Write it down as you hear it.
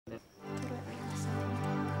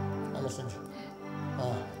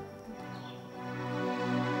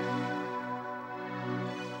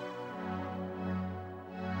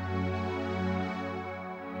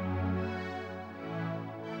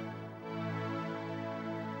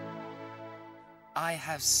I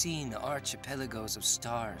have seen archipelagos of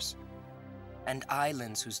stars and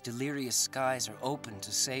islands whose delirious skies are open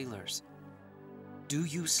to sailors. Do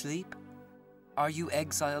you sleep? Are you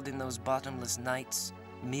exiled in those bottomless nights,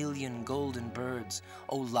 million golden birds,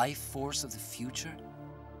 O life force of the future?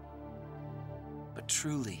 But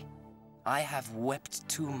truly, I have wept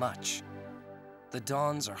too much. The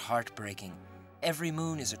dawns are heartbreaking, every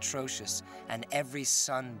moon is atrocious, and every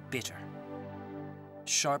sun bitter.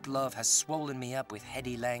 Sharp love has swollen me up with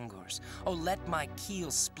heady languors. Oh, let my keel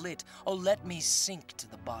split. Oh, let me sink to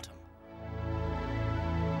the bottom.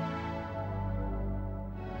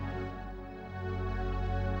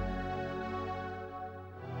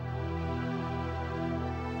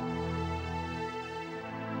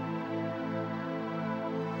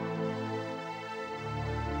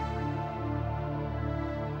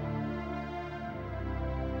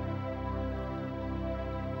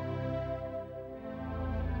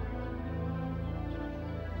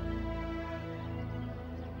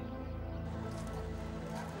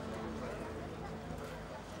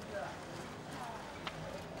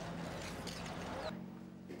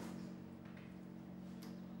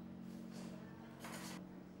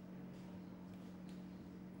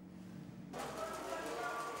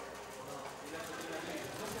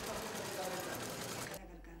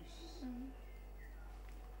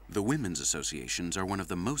 The women's associations are one of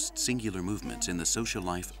the most singular movements in the social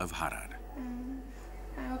life of Harar.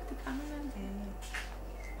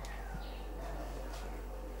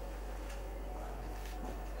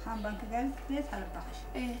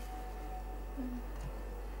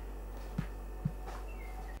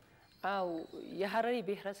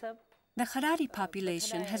 The Harari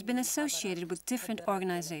population has been associated with different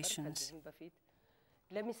organizations.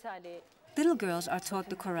 Little girls are taught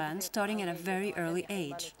the Quran starting at a very early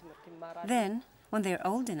age. Then, when they are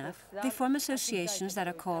old enough, they form associations that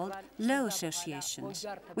are called low associations,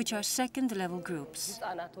 which are second-level groups.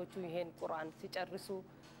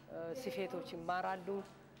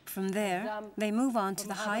 From there, they move on to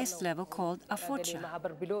the highest level called afocha.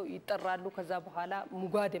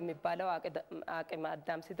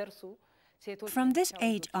 From this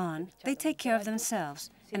age on, they take care of themselves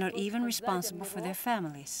and are even responsible for their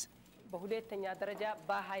families.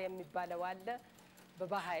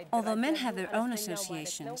 Although men have their own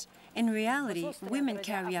associations, in reality, women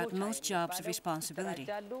carry out most jobs of responsibility.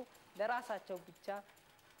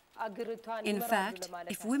 In fact,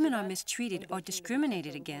 if women are mistreated or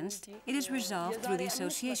discriminated against, it is resolved through the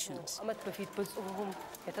associations.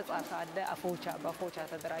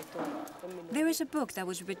 There is a book that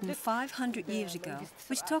was written 500 years ago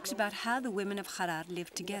which talks about how the women of Harar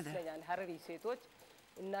lived together.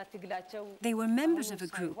 They were members of a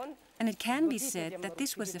group, and it can be said that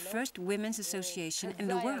this was the first women's association in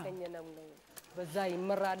the world.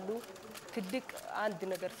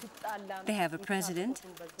 They have a president,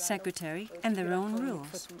 secretary, and their own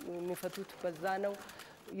rules.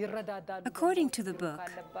 According to the book,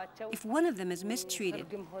 if one of them is mistreated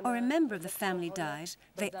or a member of the family dies,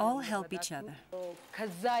 they all help each other.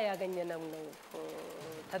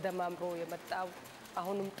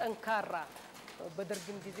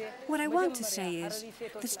 What I want to say is,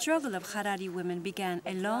 the struggle of Harari women began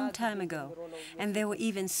a long time ago, and there were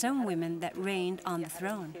even some women that reigned on the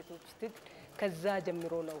throne.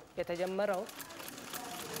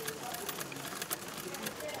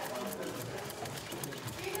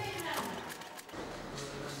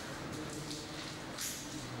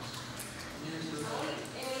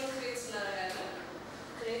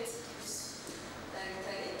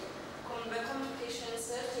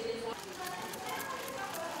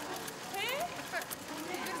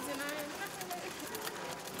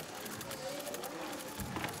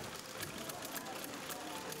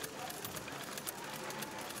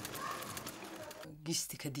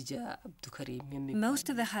 Most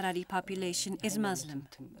of the Harari population is Muslim.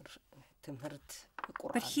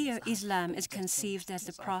 But here Islam is conceived as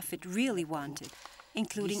the Prophet really wanted,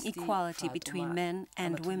 including equality between men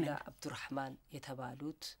and women.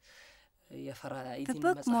 The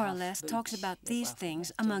book more or less talks about these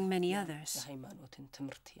things among many others.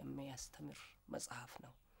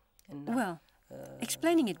 Well,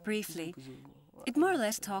 explaining it briefly, it more or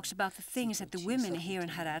less talks about the things that the women here in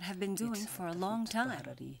Harar have been doing for a long time.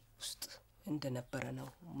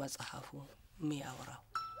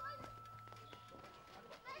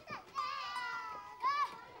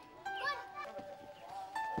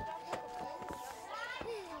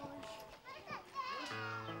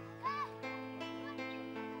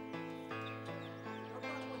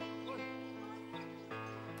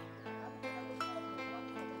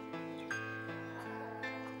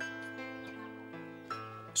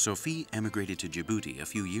 Sophie emigrated to Djibouti a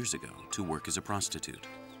few years ago to work as a prostitute.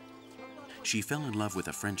 She fell in love with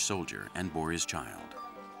a French soldier and bore his child.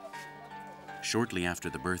 Shortly after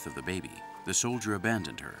the birth of the baby, the soldier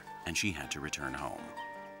abandoned her and she had to return home.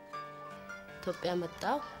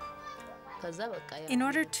 In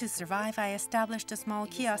order to survive, I established a small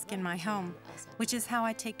kiosk in my home, which is how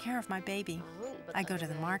I take care of my baby. I go to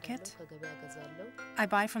the market, I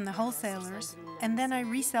buy from the wholesalers, and then I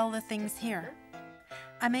resell the things here.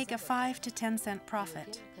 I make a 5 to 10 cent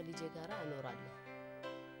profit.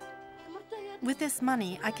 With this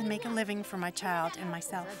money, I can make a living for my child and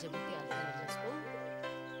myself.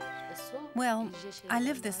 Well, I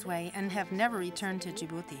live this way and have never returned to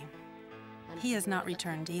Djibouti. He has not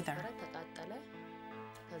returned either.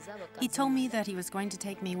 He told me that he was going to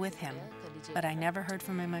take me with him, but I never heard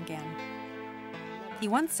from him again. He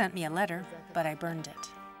once sent me a letter, but I burned it.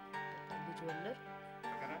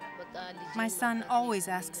 My son always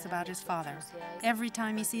asks about his father. Every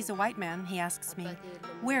time he sees a white man, he asks me,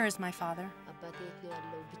 "Where is my father?"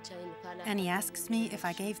 And he asks me if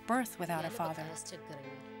I gave birth without a father.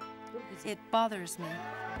 It bothers me.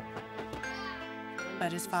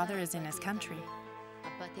 But his father is in his country.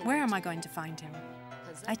 Where am I going to find him?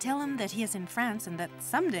 I tell him that he is in France and that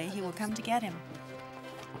someday he will come to get him.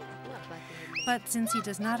 But since he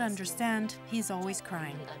does not understand, he's always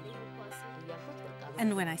crying.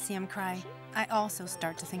 And when I see him cry, I also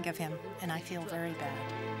start to think of him, and I feel very bad.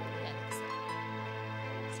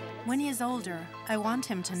 When he is older, I want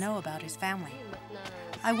him to know about his family.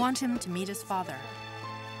 I want him to meet his father.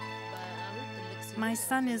 My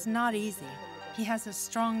son is not easy. He has a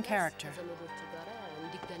strong character.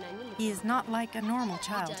 He is not like a normal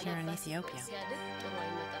child here in Ethiopia.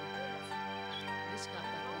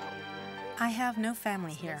 I have no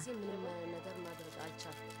family here.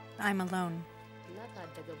 I'm alone.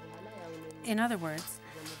 In other words,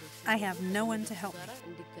 I have no one to help me.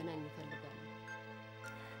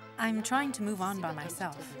 I'm trying to move on by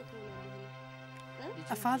myself.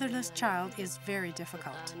 A fatherless child is very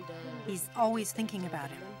difficult. He's always thinking about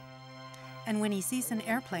him. And when he sees an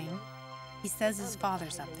airplane, he says his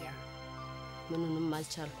father's up there.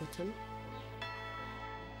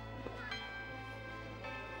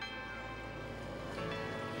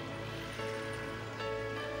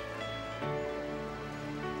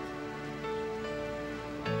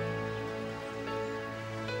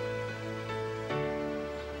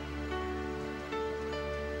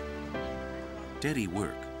 Dedi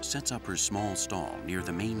Work sets up her small stall near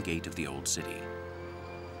the main gate of the old city.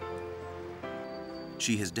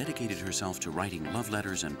 She has dedicated herself to writing love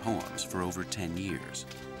letters and poems for over 10 years.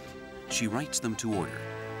 She writes them to order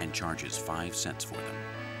and charges 5 cents for them.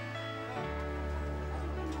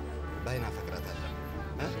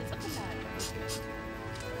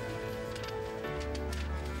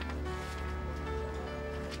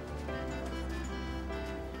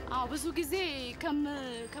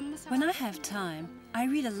 When I have time, I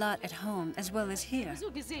read a lot at home as well as here.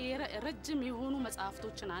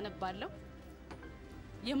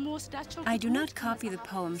 I do not copy the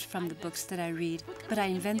poems from the books that I read, but I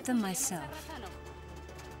invent them myself.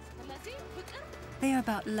 They are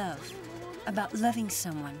about love, about loving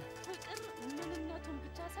someone.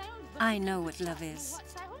 I know what love is.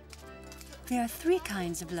 There are 3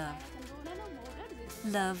 kinds of love.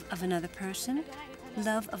 Love of another person,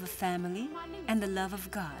 love of a family, and the love of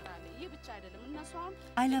God.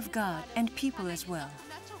 I love God and people as well.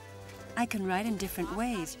 I can write in different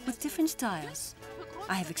ways, with different styles.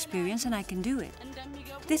 I have experience and I can do it.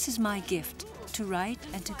 This is my gift, to write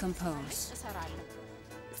and to compose.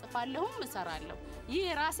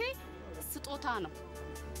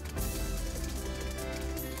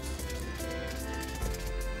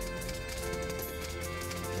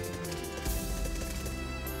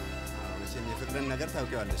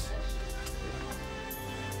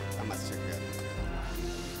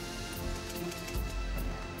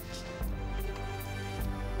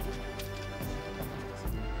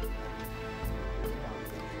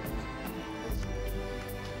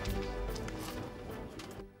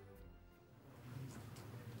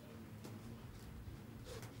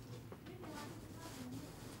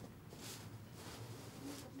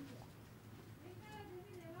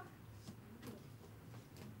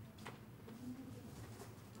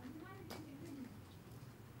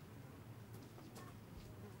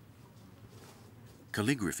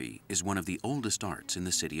 Calligraphy is one of the oldest arts in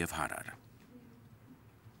the city of Harar.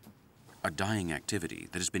 A dying activity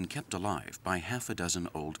that has been kept alive by half a dozen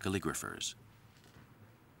old calligraphers.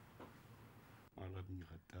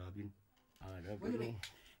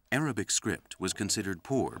 Arabic script was considered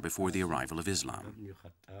poor before the arrival of Islam.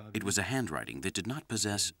 It was a handwriting that did not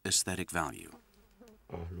possess aesthetic value.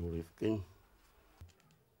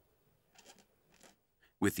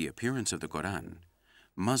 With the appearance of the Quran,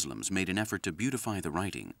 Muslims made an effort to beautify the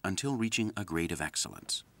writing until reaching a grade of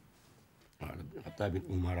excellence.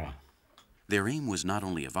 Their aim was not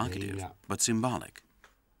only evocative, but symbolic.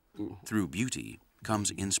 Through beauty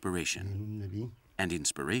comes inspiration, and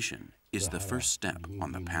inspiration is the first step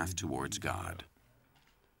on the path towards God.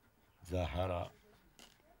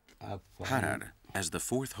 Harar, as the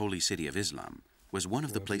fourth holy city of Islam, was one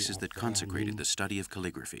of the places that consecrated the study of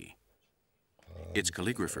calligraphy. Its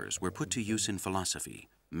calligraphers were put to use in philosophy,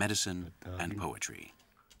 medicine, and poetry.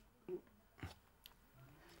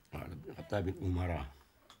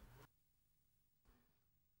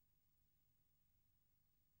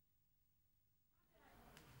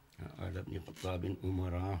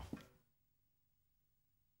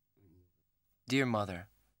 Dear Mother,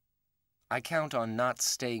 I count on not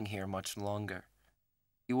staying here much longer.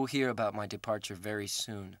 You will hear about my departure very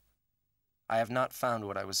soon. I have not found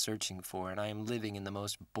what I was searching for, and I am living in the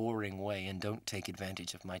most boring way and don't take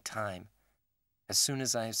advantage of my time. As soon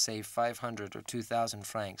as I have saved 500 or 2,000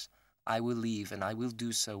 francs, I will leave, and I will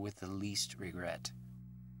do so with the least regret.